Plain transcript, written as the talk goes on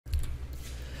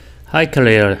Hi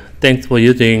Claire, thanks for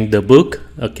using the book.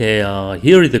 Okay,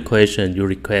 here is the question you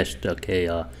request. Okay,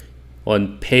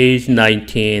 on page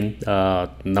 19,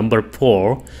 number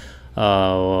 4,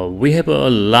 we have a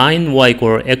line y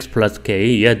equal x plus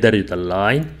k. Yeah, that is the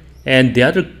line. And the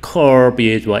other curve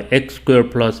is x squared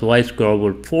plus y squared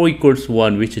over 4 equals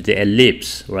 1, which is the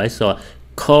ellipse, right? So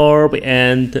curve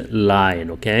and line,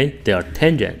 okay, they are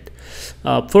tangent.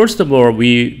 First of all,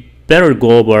 we better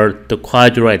go over the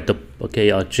quadrate,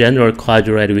 a general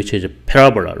quadrate, which is a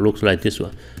parabola, looks like this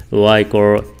one. Y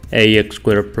equal ax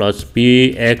squared plus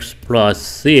bx plus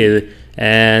c,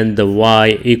 and the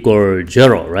y equal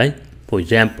 0, right? For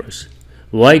examples,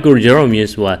 y equal 0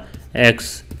 means what?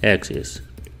 X axis.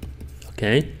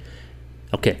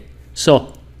 Okay,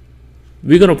 so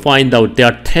we're gonna find out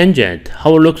their tangent,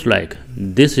 how it looks like.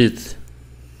 This is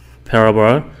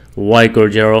parabola, y equal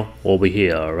 0 over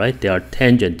here, right? They are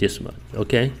tangent, this one,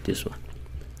 okay, this one.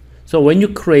 So when you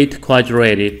create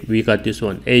quadratic, we got this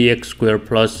one, ax squared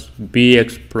plus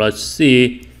bx plus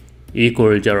c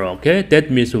equal 0, okay? That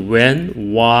means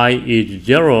when y is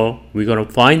 0, we're gonna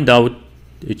find out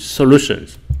its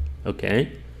solutions,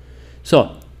 okay?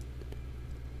 So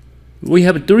we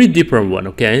have 3 different ones,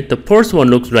 okay? The first one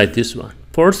looks like this one.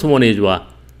 First one is what?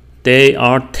 They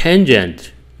are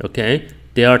tangent, okay?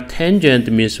 They are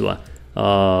tangent means what?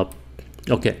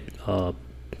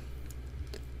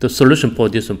 The solution for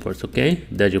this one first, okay?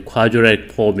 That's a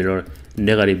quadratic formula,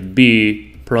 negative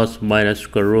b plus minus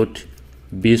square root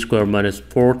b squared minus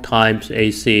 4 times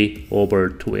ac over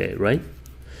 2a, right?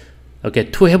 Okay,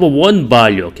 to have one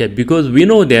value, okay? Because we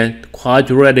know that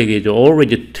quadratic is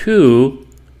already 2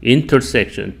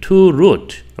 intersection, 2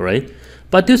 root, right?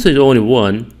 But this is only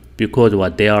 1 because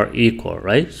what, they are equal,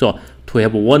 right? So to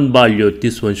have one value,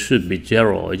 this one should be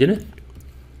 0, isn't it?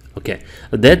 Okay,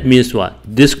 that means what?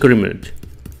 Discriminant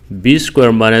b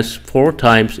squared minus 4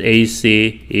 times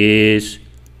ac is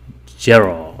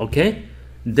 0, okay?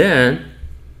 Then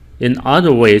in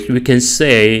other ways, we can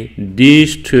say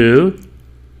these two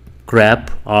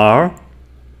graphs are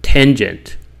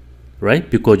tangent, right?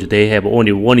 Because they have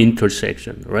only one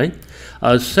intersection, right?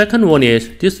 Second one is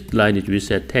this line is we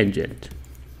said tangent.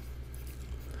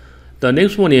 The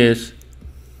next one is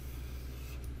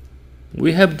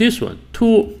we have this one,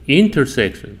 2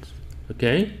 intersections,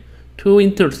 okay? 2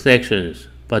 intersections,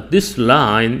 but this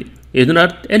line is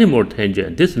not anymore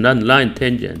tangent. This is not line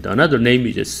tangent. Another name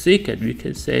is a secant. We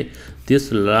can say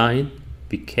this line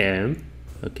became,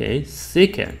 okay,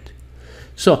 secant.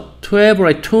 So to have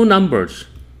like 2 numbers,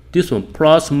 this one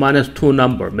plus minus 2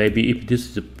 number, maybe if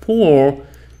this is 4,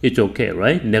 it's okay,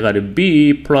 right? Negative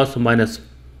b plus minus,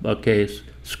 okay,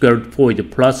 square root 4 is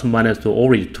plus minus to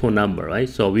already 2 number, right?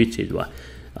 So which is what?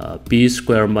 B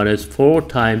squared minus 4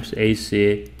 times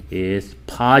ac is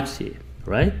positive,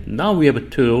 right? Now we have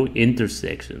 2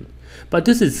 intersections, but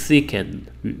this is secant,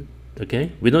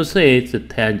 okay? We don't say it's a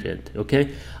tangent,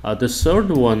 okay? The third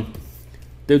one,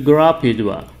 the graph is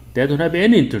what? They don't have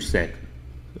any intersection.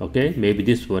 Okay, maybe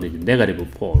this one is negative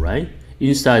 4, right?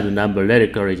 Inside the number, let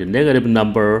it is a negative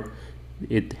number.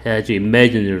 It has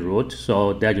imaginary root,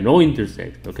 so there's no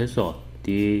intersection. Okay, so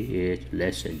d is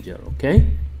less than 0. Okay,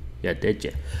 yeah, that's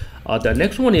it. The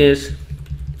next one is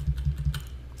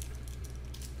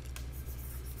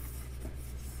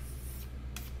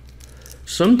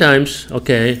sometimes,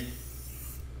 okay,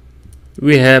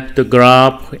 we have the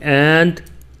graph and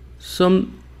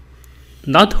some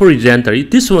not horizontal.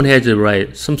 This one has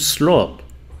some slope,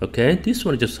 okay? This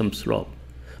one is just some slope,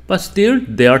 but still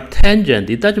they are tangent.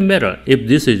 It doesn't matter if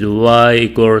this is y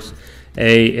equals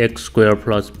ax squared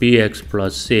plus bx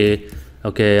plus c.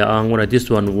 Okay, I'm gonna this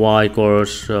one y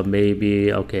equals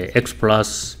maybe okay x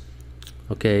plus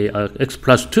x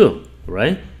plus 2,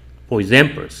 right? For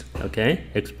examples, okay,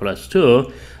 x plus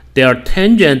 2. They are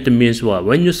tangent means what?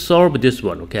 When you solve this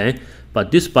one, okay.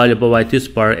 But this variable by this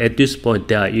part at this point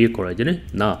they are equal, isn't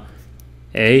it? Now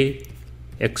a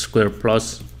x squared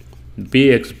plus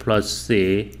bx plus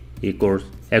c equals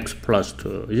x plus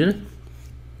 2, isn't it?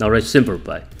 Now let's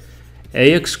simplify.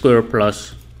 Ax squared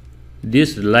plus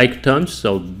this like terms,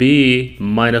 so b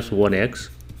minus 1x,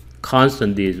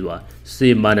 constant is what?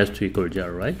 C minus 2 equals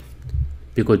 0, right?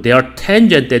 Because they are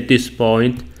tangent at this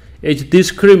point, it's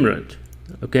discriminant.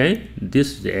 Okay,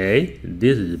 this is A,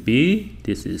 this is B,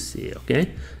 this is C,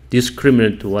 okay?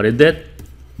 Discriminant, what is that?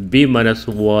 B minus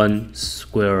 1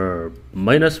 square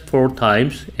minus 4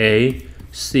 times A,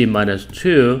 C minus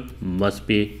 2 must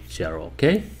be 0,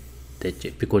 okay? That's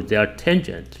it, because they are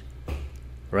tangent,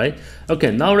 right?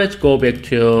 Okay, now let's go back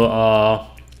to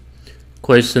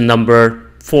question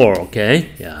number 4, okay?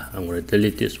 Yeah, I'm going to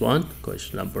delete this one,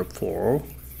 question number 4.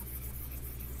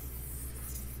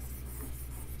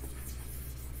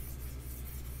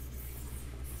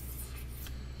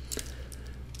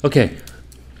 Okay,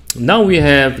 now we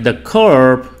have the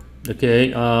curve.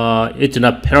 Okay, it's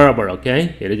not parabola.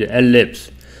 Okay, it is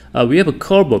ellipse. We have a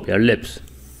curve of ellipse.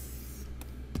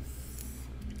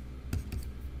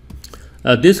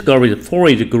 This curve is 4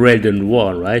 is greater than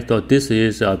 1, right? So this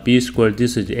is b squared,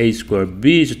 this is a squared,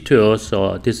 b is 2,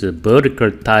 so this is a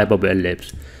vertical type of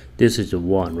ellipse. This is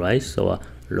 1, right? So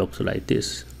looks like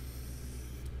this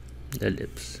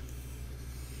ellipse.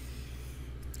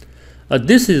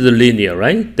 This is the linear,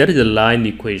 right? That is a line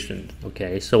equation.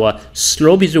 Okay, so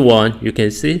slope is 1. You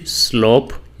can see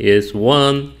slope is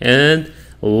 1 and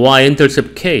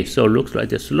y-intercept k. So it looks like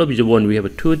the slope is 1. We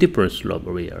have two different slopes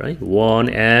over here, right? 1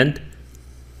 and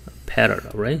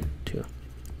parallel, right? 2.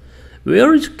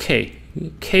 Where is k?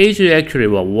 K is actually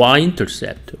what?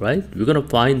 Y-intercept, right? We're going to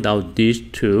find out these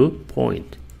 2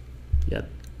 points. Yeah,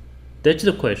 that's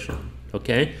the question.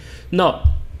 Okay,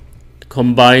 now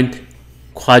combined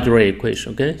quadratic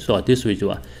equation. Okay, so this is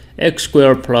what? X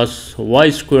squared plus y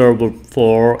squared over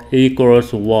 4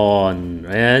 equals 1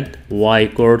 and y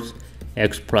equals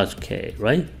x plus k,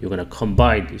 right? You're going to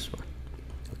combine this one.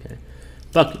 Okay,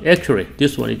 but actually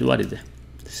this one is what is it?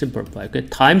 Simplify. Okay,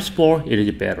 times 4, it is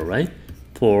better, right?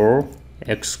 4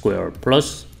 x squared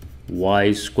plus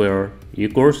y squared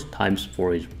equals times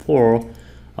 4 is 4.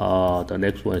 The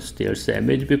next one is still same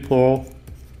as before.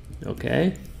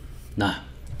 Okay, now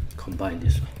combine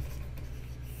this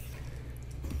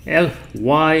one.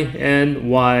 Y and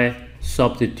y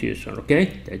substitution.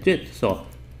 Okay, that's it. So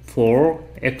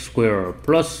 4x squared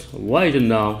plus y is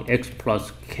now x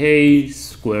plus k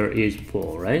squared is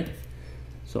 4, right?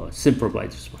 So simplify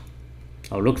this one.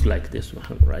 Looks like this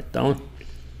one. Write down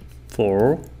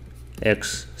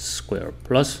 4x squared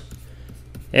plus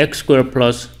x squared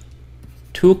plus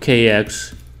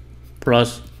 2kx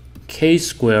plus k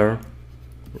squared,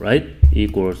 right,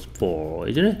 equals 4,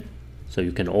 isn't it? So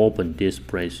you can open these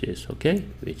braces, okay,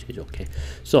 which is okay.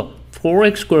 So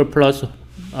 4x squared plus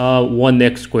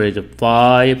 1x squared is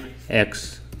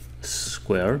 5x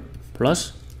squared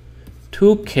plus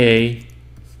 2kx,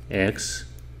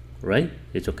 right?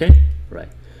 It's okay, right?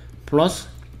 Plus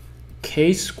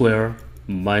k squared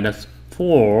minus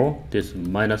 4, this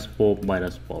minus 4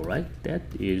 minus 4, right? That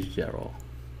is 0.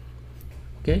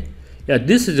 Okay, yeah,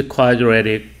 this is a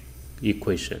quadratic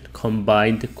equation,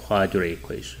 combined quadratic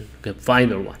equation. Okay,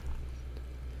 final one.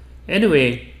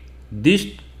 Anyway, this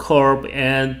curve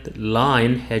and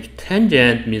line has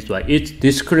tangent, means what? It's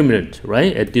discriminant,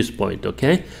 right? At this point,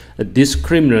 okay, a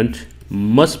discriminant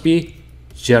must be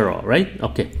 0, right?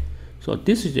 Okay, so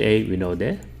this is A, we know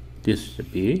that. This is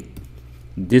B,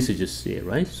 this is C,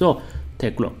 right? So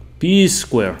take a look. B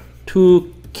squared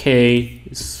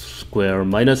 2k squared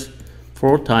minus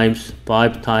 4 times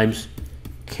 5 times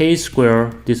k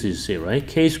squared, this is C, right?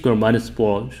 K squared minus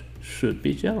 4 should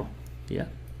be 0. Yeah,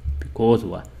 because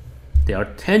what? They are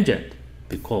tangent,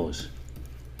 because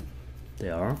they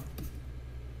are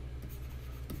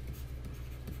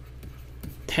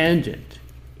tangent.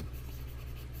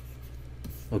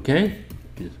 Okay,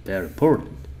 this is very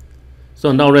important.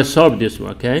 So now let's solve this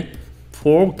one. Okay,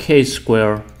 4k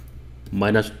squared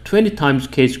minus 20 times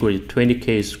k squared is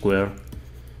 20k squared.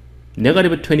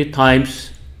 Negative 20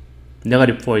 times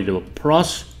negative 4 is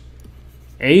plus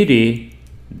 80.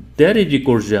 That is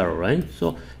equals 0, right?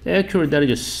 So actually that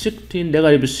is 16,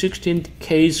 negative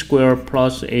 16k squared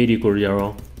plus 80 equals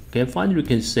 0. Okay, finally we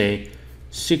can say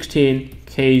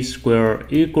 16k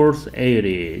squared equals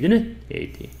 80, isn't it?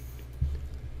 80.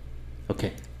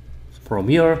 Okay, so from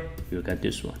here you get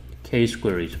this one. K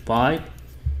squared is 5,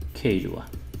 k is 1,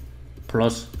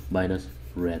 plus minus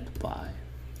red 5.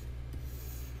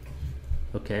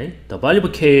 Okay, the value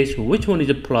of k is, which one is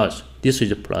a plus? This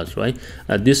is a plus, right?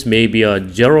 This may be a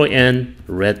 0 and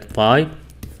red 5.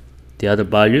 The other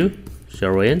value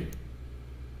 0 and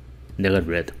negative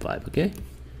red 5. Okay,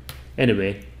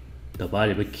 anyway, the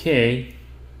value of k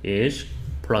is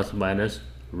plus minus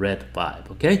red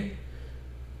 5. Okay,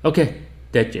 okay,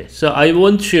 that's it. So I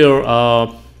want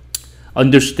to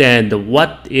understand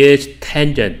what is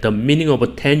tangent, the meaning of a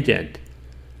tangent.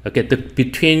 Okay,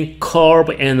 between curve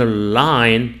and a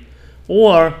line,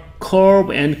 or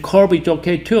curve and curve is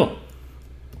okay too,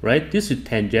 right? This is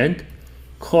tangent.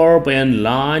 Curve and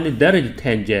line, that is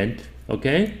tangent.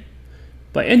 Okay,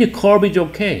 but any curve is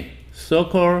okay.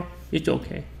 Circle is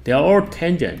okay. They are all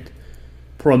tangent.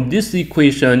 From this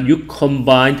equation, you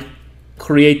combine,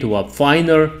 create a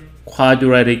final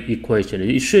quadratic equation.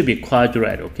 It should be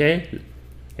quadratic, okay?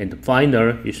 And the final,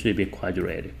 it should be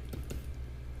quadratic.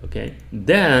 Okay,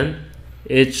 then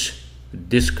its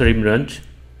discriminant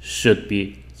should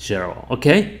be 0.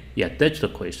 Okay, yeah, that's the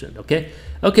question. Okay,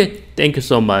 okay, thank you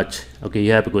so much. Okay,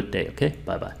 you have a good day. Okay,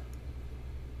 bye bye.